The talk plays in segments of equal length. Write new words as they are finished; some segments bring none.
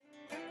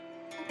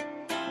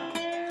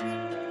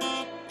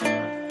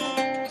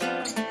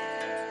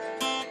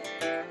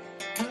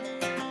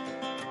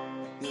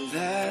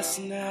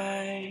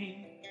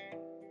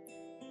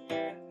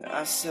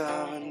I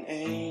saw an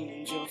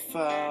angel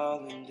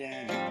falling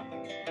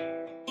down,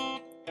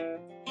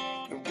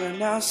 and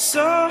when I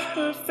saw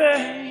her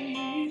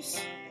face,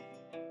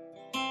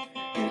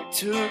 it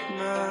took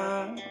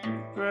my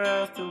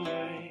breath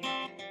away.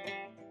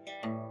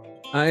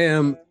 I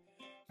am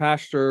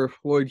Pastor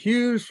Floyd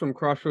Hughes from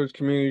Crossroads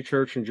Community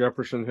Church in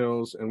Jefferson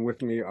Hills, and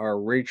with me are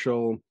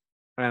Rachel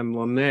and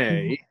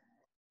Lene,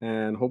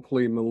 and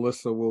hopefully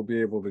Melissa will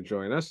be able to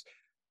join us.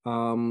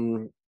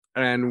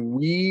 And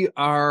we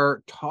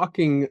are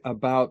talking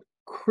about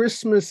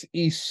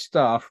Christmas-y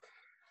stuff,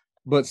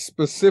 but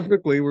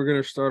specifically, we're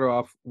going to start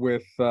off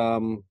with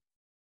the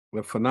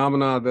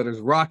phenomena that is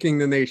rocking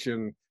the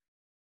nation.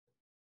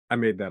 I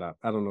made that up.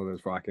 I don't know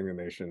that's rocking the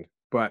nation,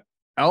 but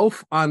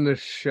Elf on the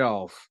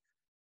Shelf.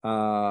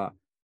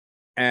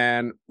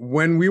 And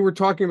when we were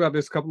talking about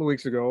this a couple of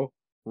weeks ago,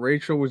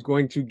 Rachel was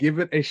going to give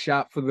it a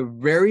shot for the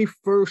very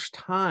first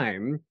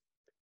time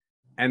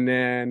and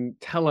then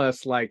tell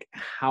us like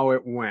how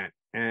it went.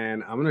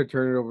 And I'm going to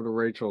turn it over to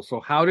Rachel. So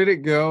how did it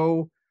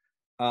go?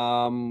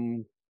 Yeah,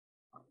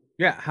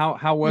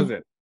 how was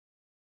it?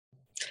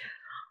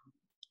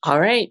 All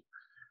right.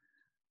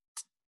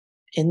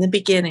 In the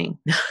beginning,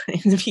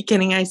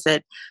 I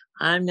said,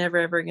 I'm never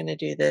ever going to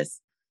do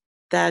this.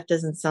 That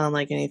doesn't sound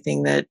like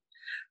anything that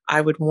I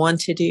would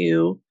want to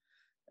do,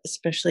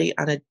 especially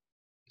on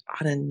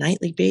a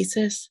nightly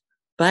basis.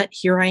 But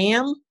here I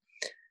am,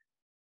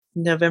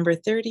 November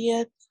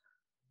 30th.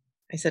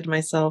 I said to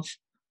myself,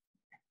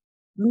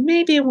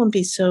 maybe it won't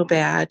be so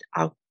bad.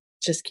 I'll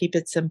just keep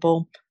it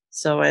simple.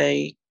 So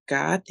I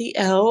got the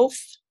elf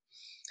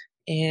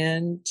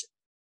and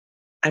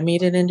I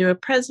made it into a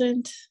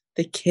present.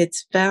 The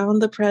kids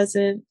found the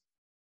present,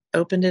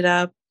 opened it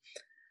up.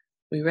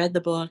 We read the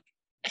book,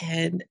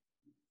 and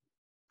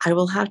I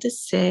will have to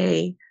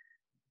say,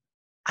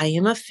 I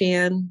am a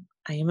fan.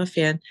 I am a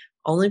fan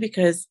only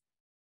because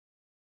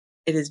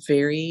it is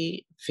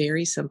very,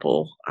 very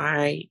simple.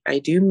 I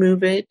do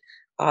move it,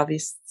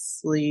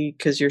 obviously,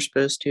 because you're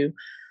supposed to,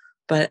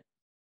 but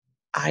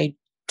I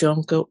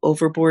don't go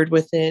overboard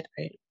with it.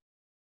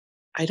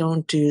 I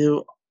don't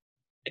do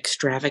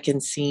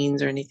extravagant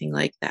scenes or anything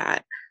like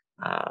that.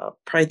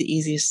 Probably the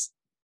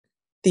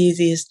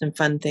easiest and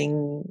fun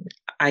thing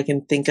I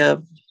can think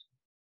of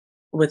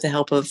with the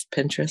help of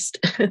Pinterest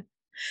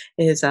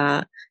is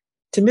to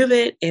move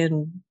it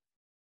and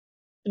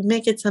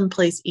make it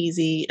someplace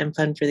easy and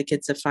fun for the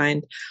kids to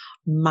find.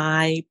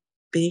 My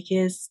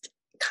biggest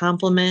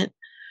compliment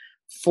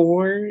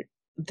for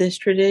this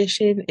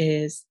tradition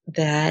is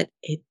that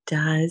it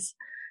does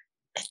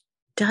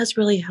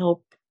really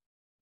help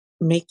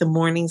make the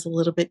mornings a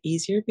little bit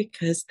easier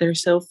because they're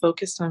so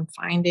focused on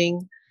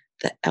finding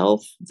the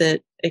elf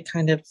that it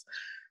kind of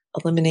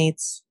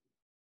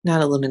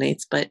not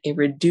eliminates, but it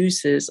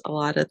reduces a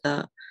lot of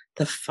the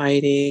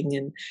fighting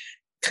and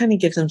kind of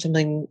gives them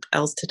something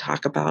else to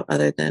talk about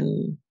other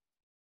than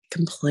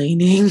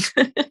complaining.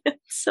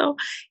 So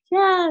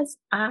yes,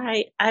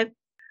 I've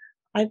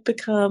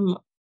become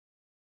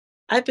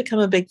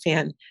a big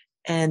fan.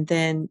 And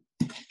then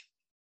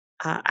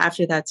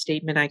after that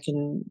statement,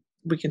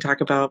 we can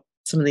talk about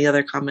some of the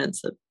other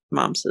comments that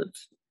moms have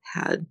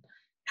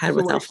had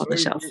with Elf on the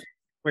Shelf.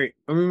 Wait,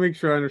 let me make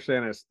sure I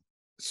understand this.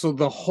 So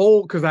the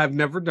whole, because I've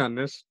never done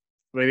this,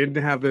 they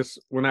didn't have this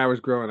when I was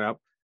growing up.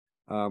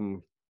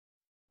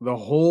 The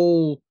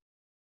whole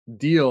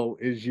deal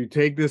is you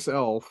take this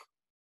elf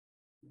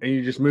and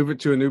you just move it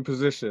to a new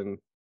position,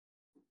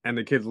 and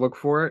the kids look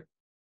for it.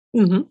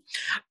 Mm-hmm.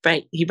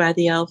 Right, you buy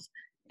the elf.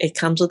 It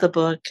comes with a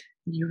book.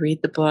 You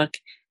read the book,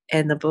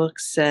 and the book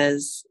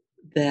says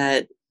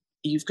that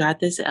you've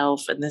got this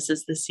elf, and this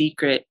is the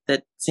secret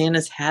that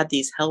Santa's had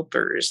these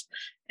helpers,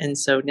 and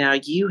so now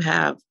you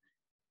have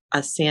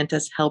a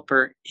Santa's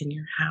helper in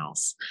your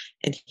house,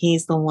 and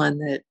he's the one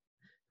that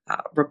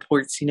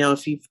reports,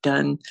 if you've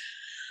done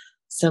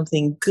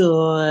something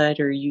good,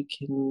 or you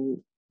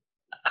can,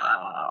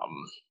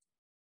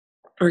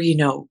 or he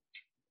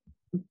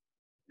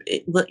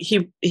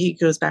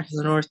goes back to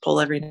the North Pole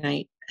every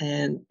night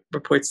and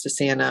reports to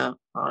Santa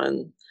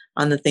on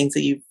the things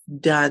that you've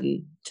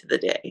done to the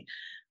day,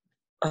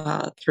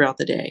 throughout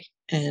the day,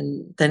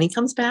 and then he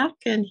comes back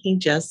and he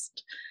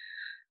just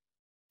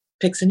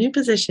picks a new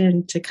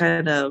position to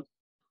kind of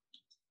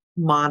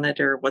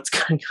monitor what's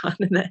going on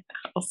in the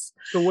house.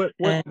 So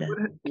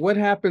what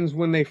happens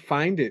when they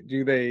find it?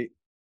 Do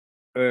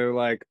they're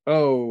like,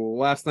 oh,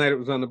 last night it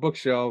was on the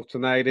bookshelf,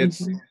 tonight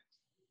it's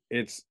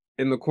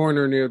in the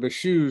corner near the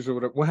shoes or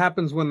whatever? What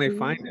happens when they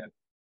find it?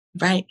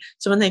 Right.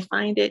 So when they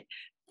find it,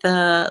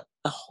 the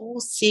whole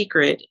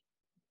secret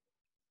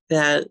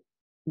that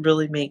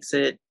really makes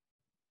it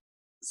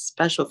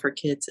special for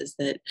kids is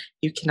that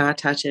you cannot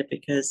touch it,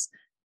 because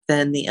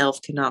then the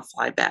elf cannot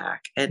fly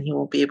back and he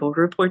won't be able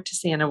to report to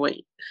Santa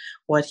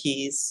what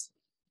he's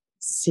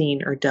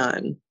seen or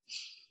done.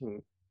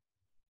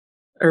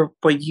 Or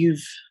what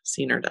you've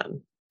seen or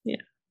done.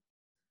 Yeah.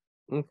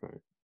 Okay.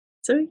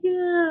 So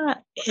yeah,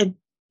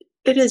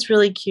 it is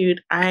really cute.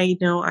 I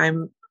know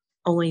I'm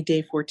only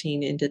day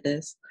 14 into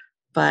this,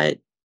 but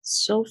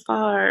so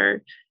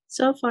far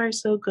so far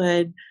so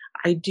good.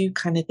 I do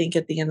kind of think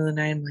at the end of the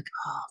night, I'm like,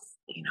 oh,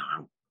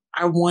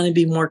 I want to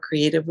be more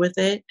creative with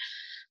it.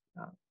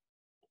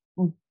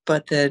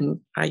 But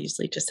then I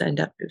usually just end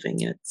up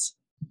moving it.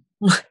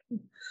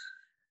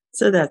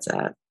 So that's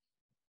that.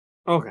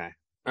 Okay.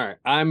 All right.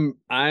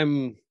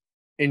 I'm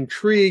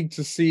intrigued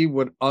to see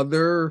what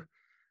other.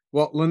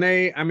 Well,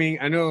 Lene,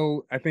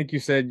 I think you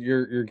said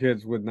your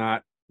kids would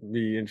not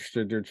be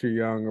interested. They're too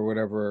young or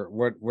whatever.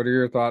 What are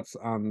your thoughts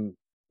on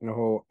the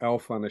whole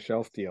Elf on the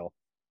Shelf deal?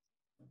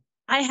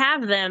 I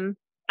have them.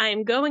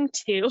 I'm going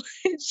to.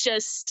 It's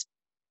just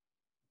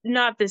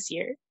not this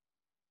year.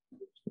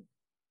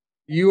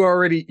 You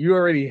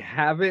already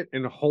have it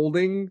and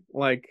holding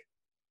like.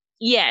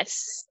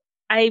 Yes.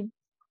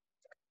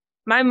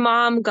 My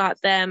mom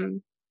got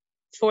them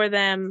for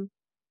them.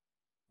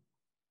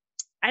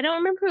 I don't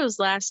remember if it was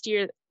last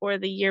year or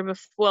the year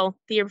before. Well,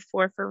 the year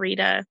before for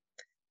Rita.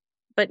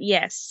 But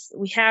yes,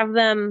 we have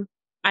them.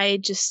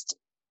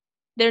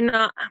 They're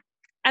not.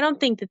 I don't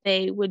think that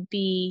they would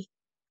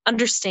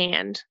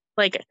understand.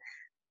 Like,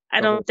 I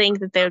don't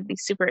think that they would be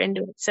super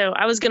into it. So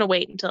I was gonna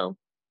wait until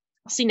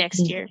I'll see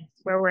next year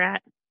where we're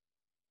at.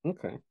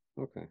 Okay.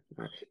 All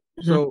right.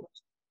 So,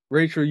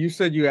 Rachel, you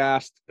said you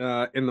asked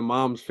in the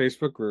mom's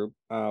Facebook group.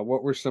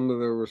 What were some of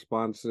the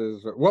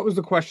responses? What was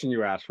the question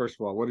you asked? First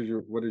of all, what did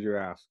you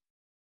ask?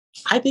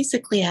 I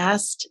basically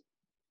asked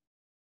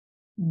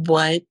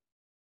what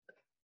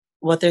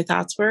their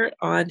thoughts were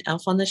on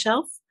Elf on the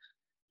Shelf,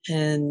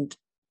 and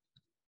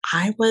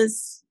I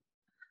wasn't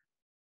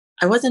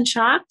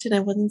shocked and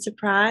I wasn't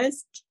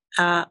surprised.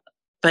 But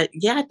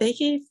yeah, they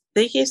gave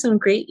some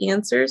great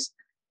answers,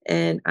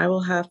 and I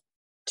will have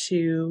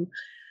to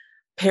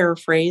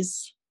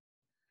paraphrase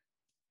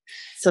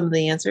some of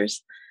the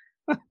answers.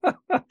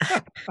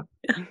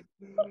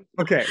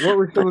 Okay, what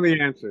were some of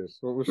the answers?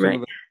 What were some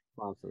of the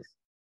responses?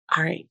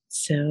 All right,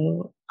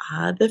 so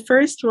the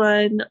first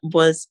one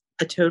was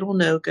a total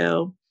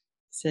no-go.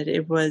 Said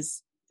it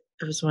was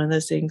one of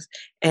those things,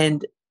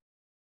 and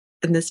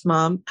this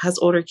mom has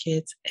older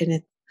kids,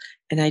 and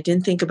I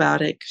didn't think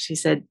about it. She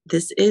said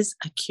this is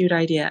a cute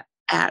idea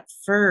at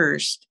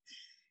first,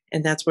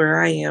 and that's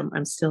where I am.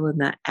 I'm still in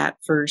that at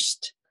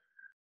first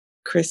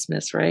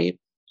Christmas, right?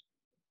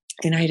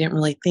 And I didn't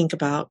really think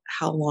about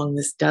how long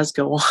this does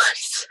go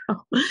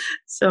on.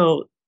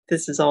 So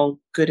this is all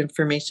good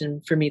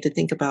information for me to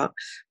think about.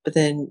 But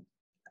then,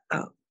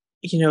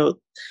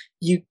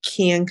 you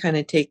can kind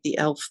of take the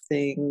elf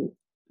thing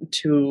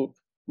to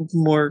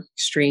more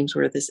extremes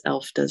where this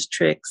elf does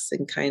tricks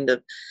and kind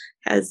of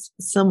has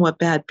somewhat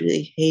bad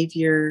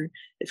behavior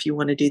if you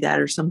want to do that,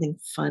 or something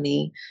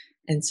funny.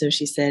 And so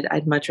she said,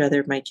 I'd much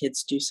rather my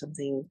kids do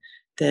something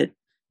that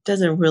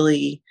doesn't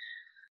really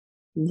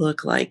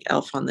look like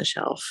Elf on the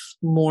Shelf,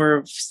 more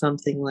of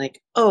something like,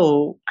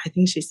 I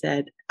think she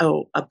said,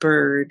 a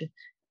bird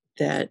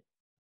that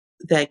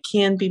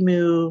can be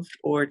moved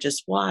or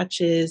just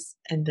watches,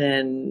 and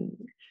then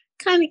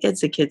kind of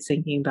gets the kids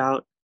thinking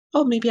about,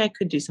 maybe I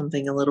could do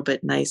something a little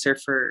bit nicer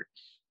for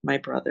my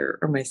brother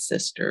or my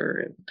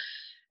sister.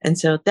 And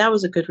so that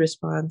was a good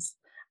response.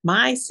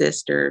 My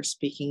sister,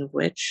 speaking of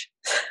which,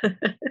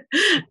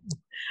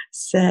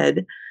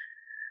 said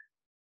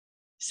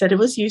it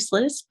was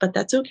useless, but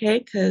that's okay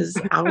because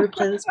I'll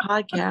replay this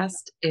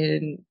podcast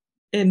in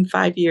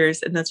 5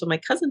 years. And that's what my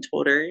cousin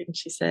told her. And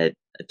she said,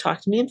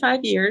 talk to me in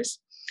 5 years.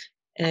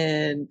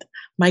 And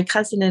my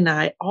cousin and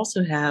I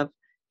also have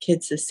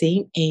kids the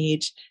same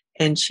age.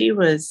 And she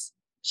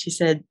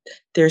said,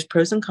 there's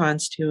pros and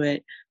cons to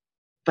it,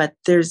 but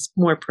there's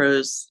more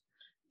pros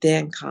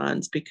than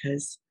cons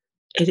because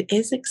it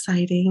is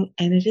exciting.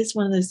 And it is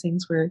one of those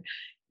things where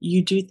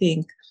you do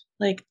think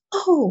like,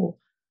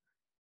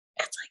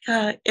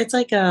 it's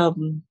like not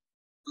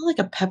like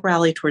a pep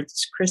rally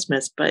towards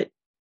Christmas, but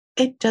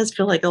it does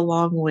feel like a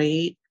long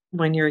wait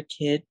when you're a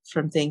kid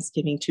from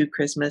Thanksgiving to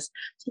Christmas.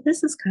 So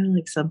this is kind of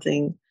like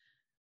something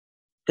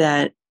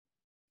that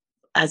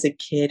as a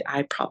kid,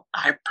 I probably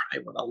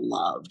would have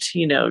loved,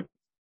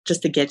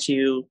 just to get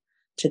you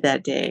to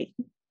that day.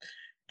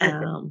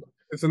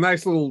 It's a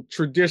nice little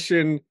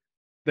tradition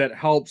that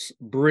helps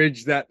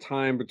bridge that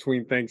time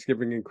between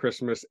Thanksgiving and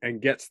Christmas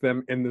and gets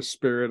them in the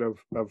spirit of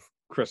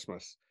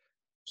Christmas.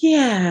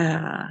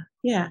 Yeah.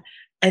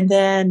 And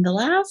then the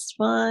last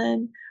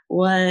one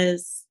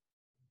was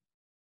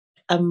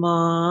a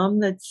mom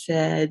that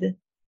said,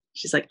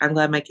 she's like, I'm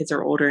glad my kids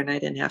are older and I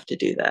didn't have to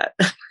do that.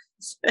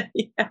 So,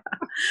 yeah.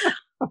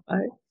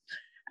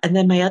 And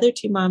then my other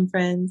two mom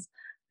friends,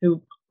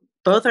 who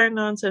both aren't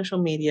on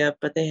social media,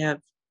 but they have,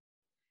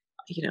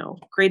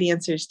 great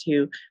answers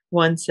to.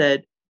 One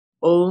said,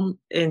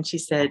 and she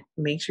said,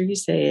 make sure you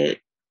say it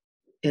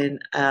in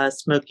a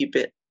Smokey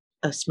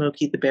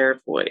the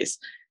Bear voice.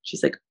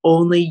 She's like,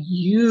 only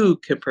you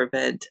can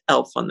prevent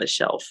Elf on the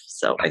Shelf.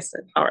 So I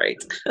said, all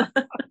right.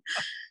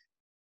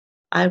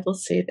 I will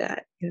say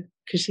that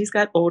because she's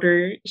got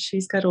older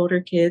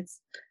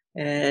kids,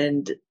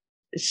 and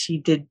she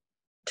did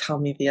tell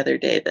me the other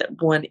day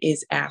that one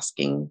is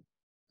asking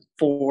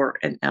for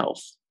an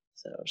elf.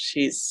 So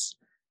she's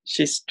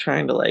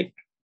trying to like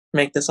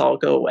make this all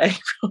go away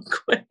real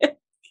quick.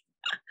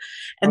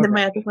 And then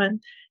Okay.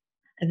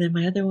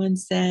 my other one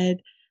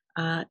said,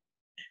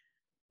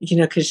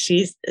 because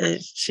she's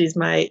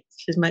my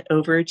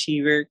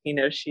overachiever.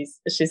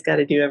 She's got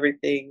to do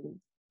everything.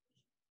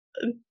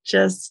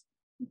 Just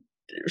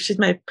she's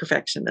my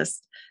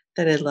perfectionist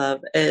that I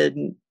love,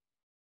 and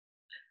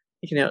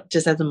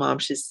just as a mom,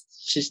 she's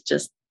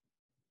just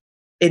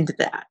into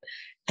that.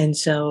 And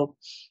so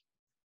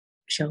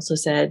she also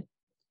said,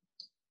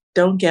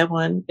 don't get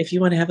one. If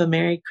you want to have a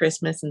Merry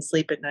Christmas and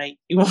sleep at night,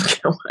 you won't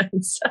get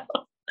one. So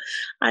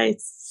I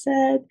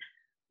said,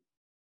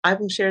 I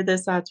will share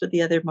those thoughts with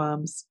the other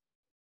moms,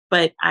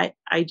 but I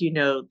do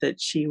know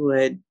that she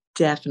would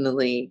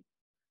definitely,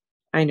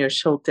 I know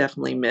she'll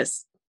definitely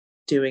miss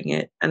doing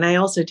it. And I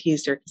also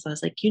teased her because I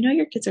was like,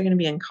 your kids are going to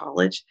be in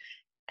college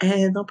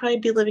and they'll probably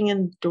be living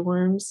in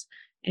dorms.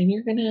 And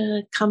you're going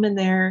to come in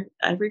there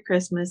every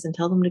Christmas and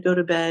tell them to go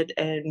to bed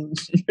and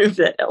move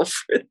that elf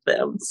for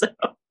them. So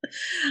I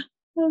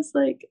was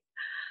like,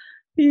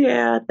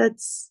 yeah,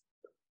 that's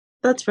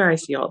where I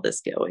see all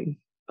this going.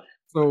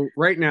 So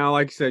right now,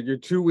 like I said, you're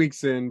 2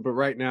 weeks in, but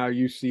right now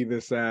you see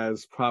this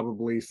as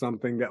probably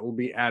something that will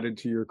be added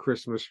to your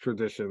Christmas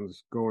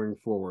traditions going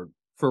forward.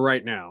 For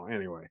right now,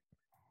 anyway.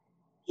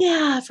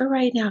 Yeah, for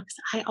right now, because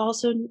I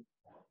also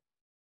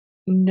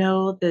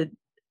know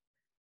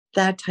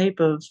that type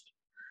of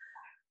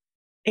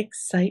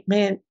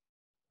excitement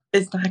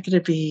is not going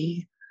to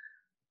be,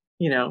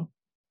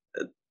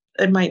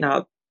 it might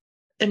not,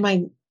 it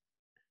might,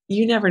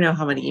 you never know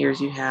how many years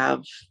you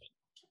have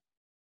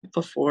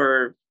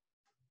before,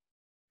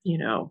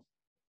 you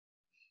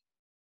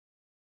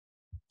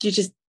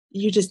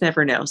just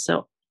never know.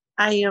 So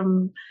I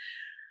am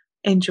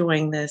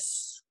enjoying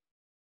this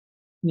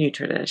new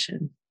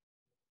tradition.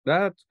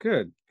 That's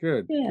good.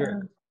 Good. Yeah.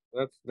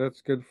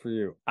 That's good for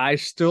you. I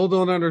still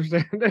don't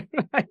understand it.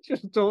 I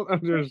just don't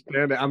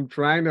understand it. I'm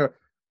trying to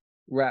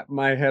wrap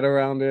my head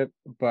around it,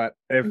 but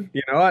if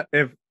you know what,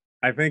 if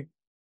I think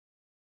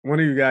one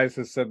of you guys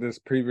has said this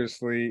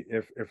previously,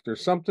 if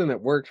there's something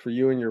that works for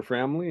you and your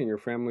family and your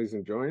family's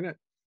enjoying it,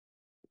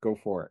 go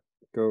for it.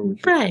 Go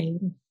with your Right.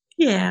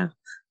 Yeah.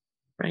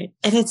 Right.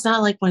 And it's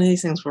not like one of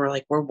these things where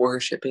we're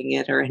worshiping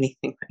it or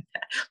anything like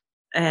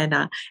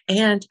that.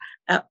 And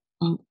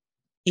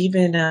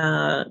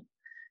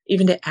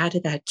even to add to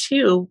that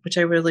too, which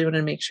I really want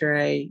to make sure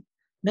I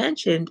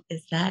mentioned,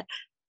 is that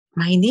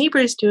my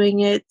neighbor's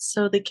doing it.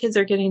 So the kids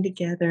are getting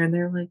together and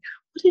they're like,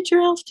 what did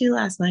your elf do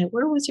last night?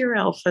 Where was your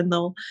elf? And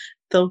they'll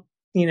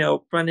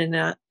run in and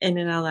out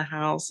of the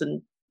house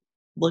and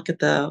look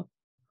at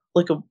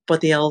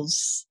what the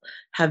elves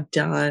have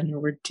done or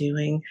were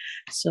doing.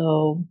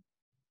 So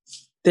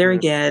there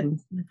again,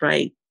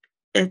 right.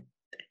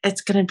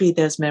 It's going to be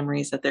those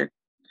memories that they're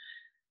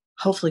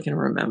hopefully going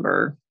to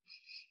remember.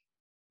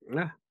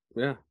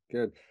 Yeah,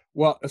 good.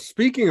 Well,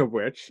 speaking of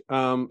which,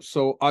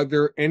 so are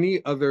there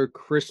any other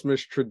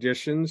Christmas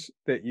traditions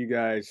that you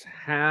guys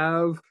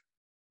have,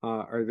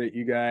 or that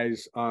you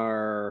guys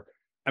are?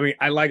 I mean,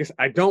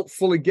 I don't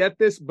fully get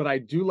this, but I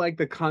do like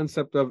the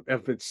concept of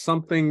if it's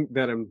something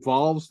that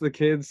involves the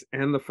kids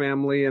and the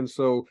family, and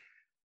so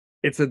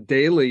it's a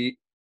daily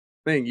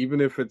thing,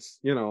 even if it's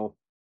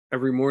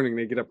every morning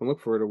they get up and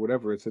look for it or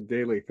whatever. It's a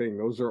daily thing.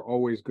 Those are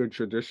always good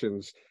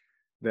traditions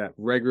that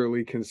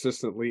regularly,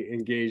 consistently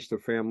engage the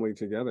family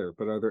together.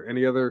 But are there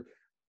any other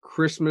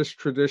Christmas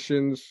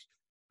traditions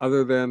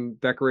other than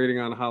decorating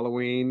on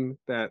Halloween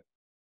that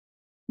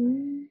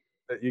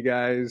you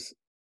guys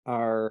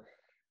are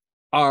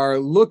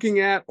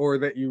looking at or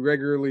that you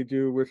regularly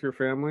do with your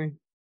family?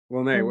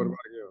 Lene, what about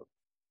you?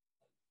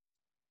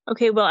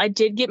 Okay, well, I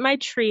did get my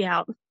tree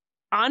out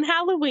on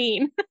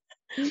Halloween,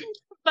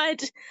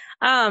 but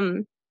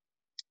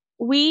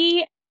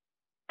we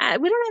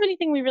don't have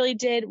anything we really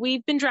did.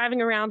 We've been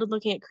driving around and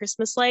looking at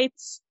Christmas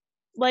lights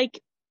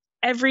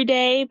every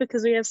day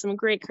because we have some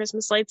great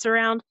Christmas lights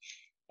around.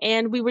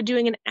 And we were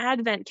doing an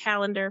advent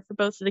calendar for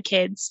both of the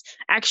kids.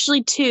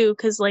 Actually, two,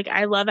 because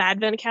I love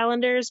advent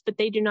calendars, but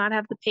they do not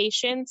have the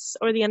patience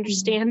or the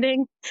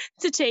understanding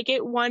to take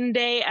it one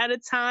day at a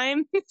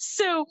time.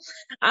 So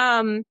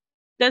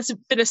that's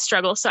been a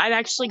struggle. So I've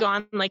actually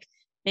gone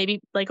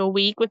maybe a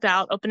week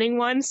without opening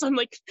one. So I'm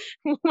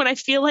when I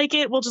feel like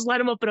it, we'll just let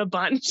them open a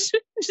bunch.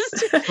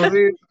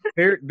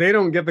 They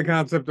don't get the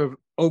concept of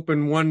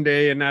open one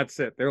day and that's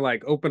it. They're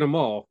like, open them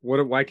all.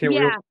 Why can't we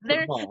open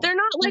them all? They're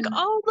not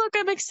oh, look,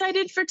 I'm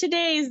excited for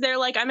today's. They're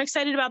like, I'm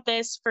excited about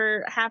this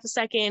for half a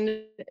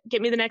second.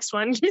 Get me the next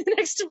one. Give me the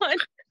next one.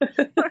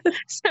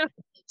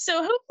 So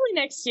hopefully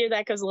next year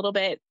that goes a little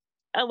bit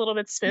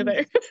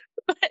smoother.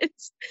 But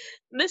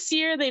this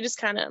year they just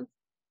kind of,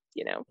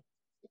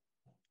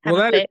 well,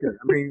 that is good.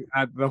 I mean,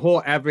 the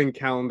whole advent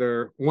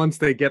calendar, once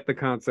they get the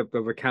concept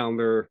of a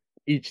calendar,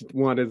 each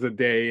one is a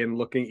day and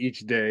looking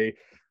each day.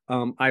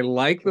 I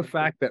like the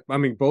fact that, I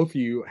mean, both of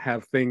you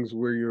have things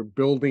where you're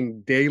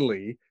building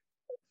daily,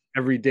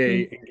 every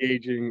day,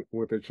 engaging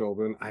with the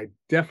children. I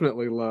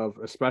definitely love,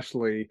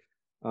 especially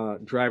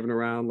driving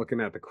around, looking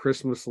at the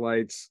Christmas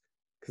lights.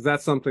 because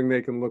that's something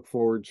they can look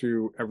forward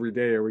to every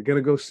day. Are we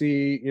going to go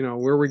see,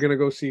 where are we going to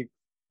go see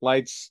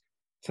lights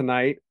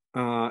tonight?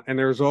 And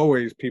there's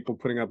always people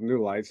putting up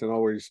new lights and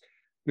always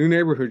new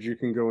neighborhoods you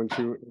can go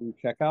into and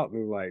check out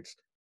new lights.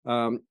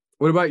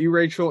 What about you,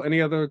 Rachel?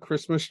 Any other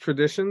Christmas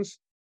traditions?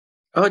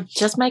 Oh,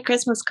 just my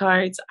Christmas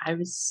cards.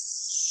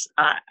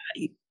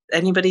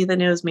 Anybody that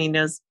knows me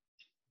knows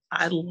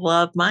I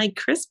love my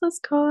Christmas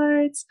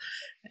cards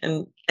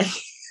and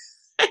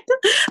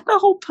the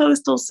whole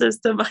postal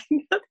system. I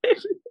know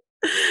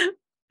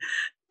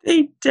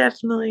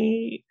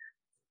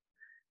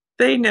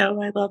they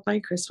know I love my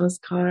Christmas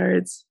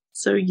cards.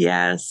 So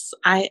yes,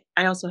 I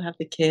also have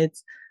the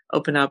kids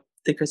open up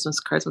the Christmas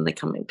cards when they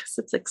come in because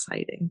it's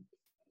exciting.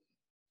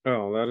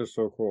 Oh, that is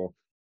so cool.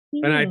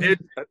 Yeah. And I did,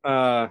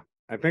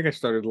 I think I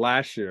started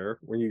last year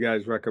when you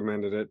guys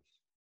recommended it.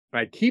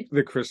 I keep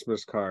the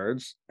Christmas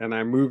cards and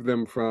I move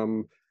them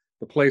from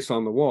the place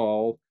on the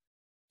wall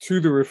to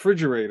the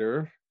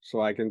refrigerator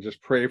so I can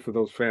just pray for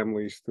those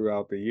families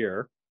throughout the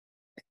year.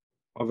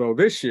 Although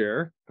this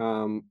year,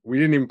 we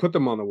didn't even put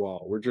them on the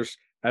wall. We're just,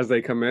 as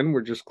they come in,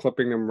 we're just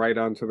clipping them right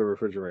onto the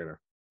refrigerator.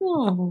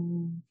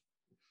 Oh.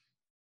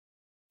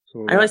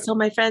 So I always tell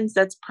my friends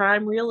that's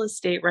prime real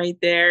estate right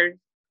there.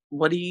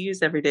 What do you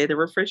use every day? The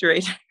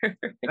refrigerator.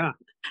 Yeah.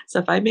 So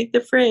if I make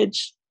the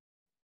fridge,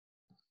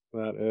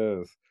 that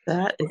is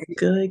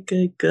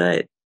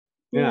good.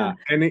 Yeah.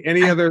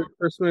 Any other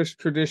Christmas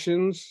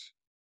traditions?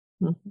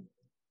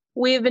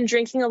 We have been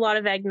drinking a lot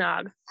of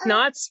eggnog,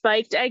 not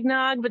spiked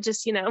eggnog, but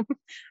just,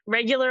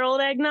 regular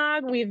old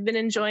eggnog. We've been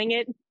enjoying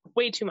it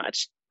way too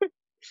much.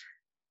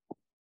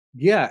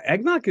 Yeah,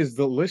 eggnog is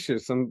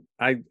delicious.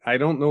 I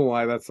don't know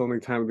why that's the only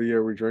time of the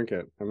year we drink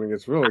it. I mean,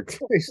 it's really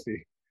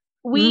tasty.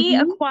 We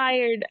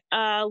acquired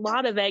a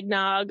lot of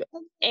eggnog,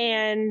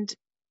 and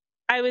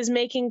I was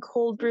making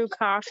cold brew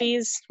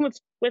coffees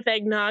with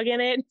eggnog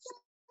in it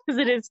because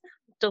it is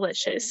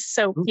delicious.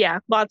 So yeah,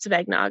 lots of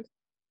eggnog.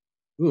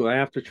 Ooh, I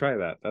have to try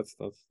that. That's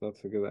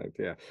a good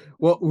idea.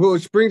 Well,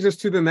 which brings us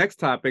to the next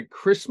topic,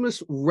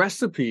 Christmas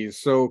recipes.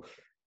 So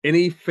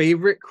any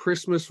favorite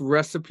Christmas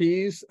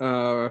recipes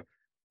for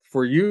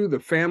you, the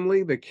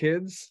family, the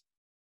kids?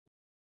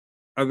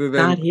 Other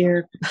than not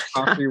here.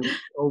 Coffee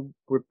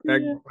with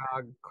eggnog,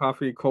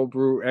 coffee, cold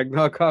brew,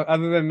 eggnog.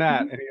 Other than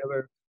that, any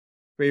other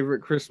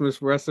favorite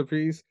Christmas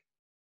recipes?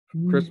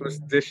 Christmas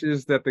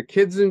dishes that the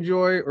kids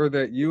enjoy or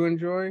that you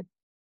enjoy?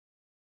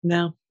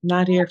 No,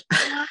 not here.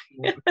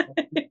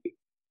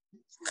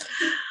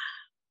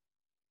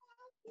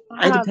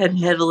 I depend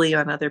heavily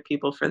on other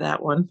people for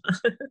that one.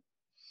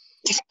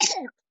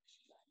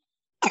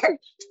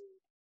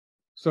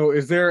 So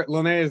is there,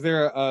 Lene, is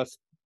there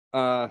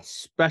a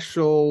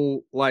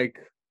special like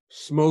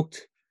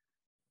smoked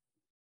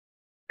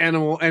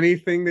animal,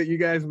 anything that you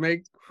guys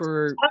make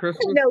for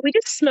Christmas? No, we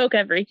just smoke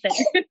everything.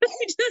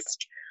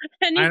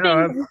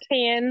 Anything we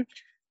can,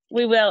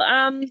 we will.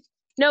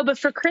 No, but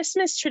for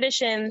Christmas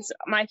traditions,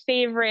 my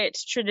favorite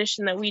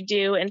tradition that we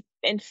do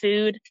in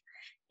food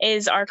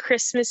is our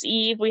Christmas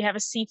Eve. We have a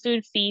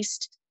seafood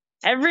feast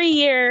every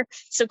year.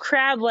 So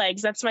crab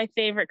legs, that's my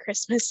favorite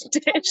Christmas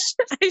dish,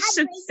 I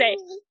should say.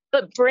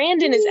 But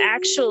Brandon is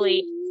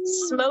actually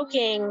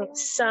smoking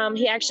some,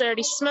 he actually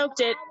already smoked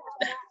it.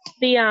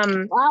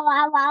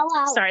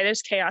 Sorry,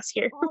 there's chaos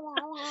here.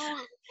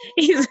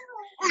 He's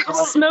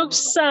smoked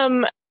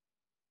some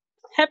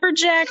pepper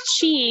jack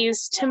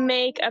cheese to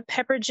make a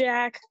pepper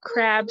jack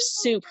crab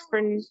soup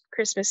for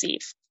Christmas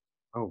Eve.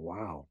 Oh,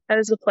 wow. That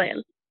is the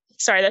plan.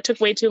 Sorry, that took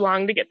way too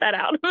long to get that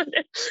out.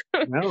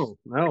 No.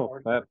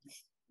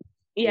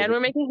 Yeah, and we're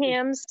making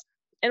hams,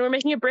 and we're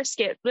making a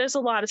brisket. There's a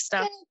lot of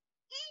stuff.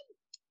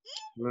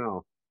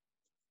 No.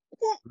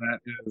 That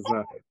is,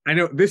 I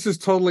know this is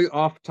totally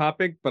off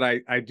topic, but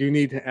I do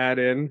need to add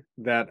in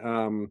that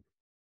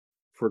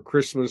for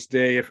Christmas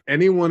Day, if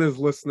anyone is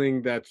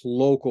listening that's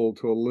local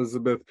to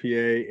Elizabeth, PA,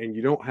 and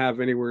you don't have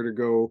anywhere to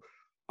go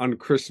on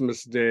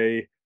Christmas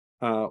Day,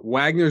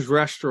 Wagner's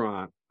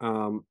Restaurant,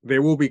 they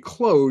will be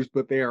closed,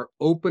 but they are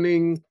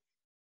opening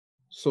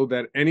so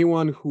that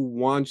anyone who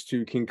wants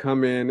to can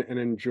come in and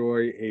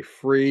enjoy a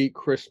free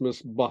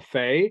Christmas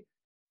buffet.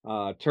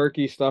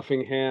 Turkey,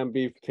 stuffing, ham,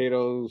 beef,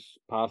 potatoes,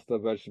 pasta,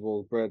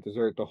 vegetables, bread,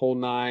 dessert, the whole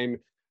nine,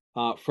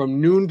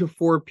 from noon to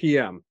 4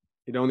 p.m.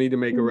 You don't need to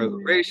make a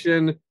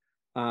reservation.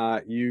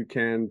 You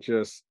can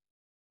just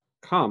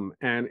come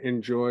and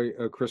enjoy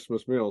a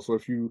Christmas meal. So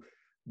if you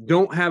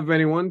don't have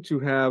anyone to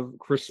have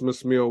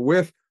Christmas meal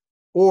with,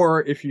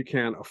 or if you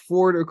can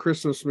afford a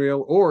Christmas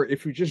meal, or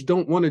if you just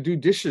don't want to do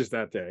dishes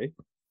that day,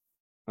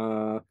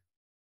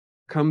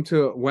 come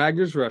to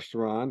Wagner's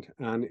Restaurant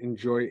and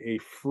enjoy a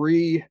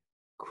free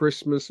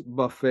Christmas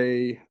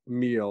buffet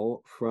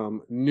meal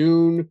from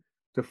noon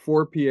to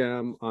 4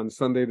 p.m. on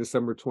Sunday,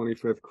 December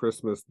 25th,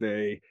 Christmas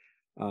Day.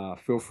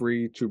 Feel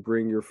free to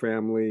bring your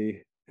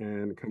family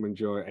and come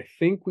enjoy. I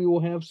think we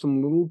will have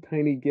some little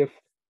tiny gift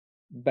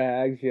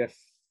bags, yes,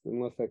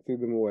 unless I threw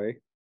them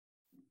away,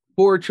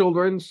 for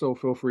children, so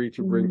feel free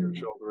to bring your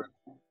children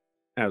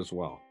as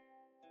well.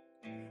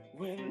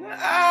 When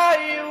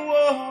I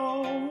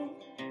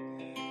awoke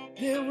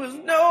There was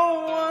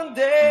no one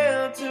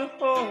there to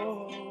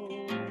hold.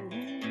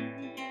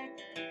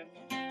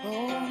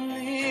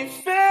 Only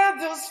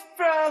feathers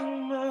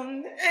from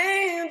an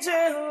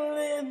angel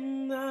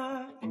in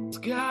the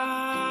sky.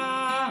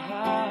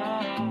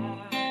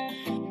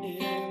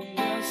 In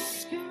the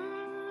sky.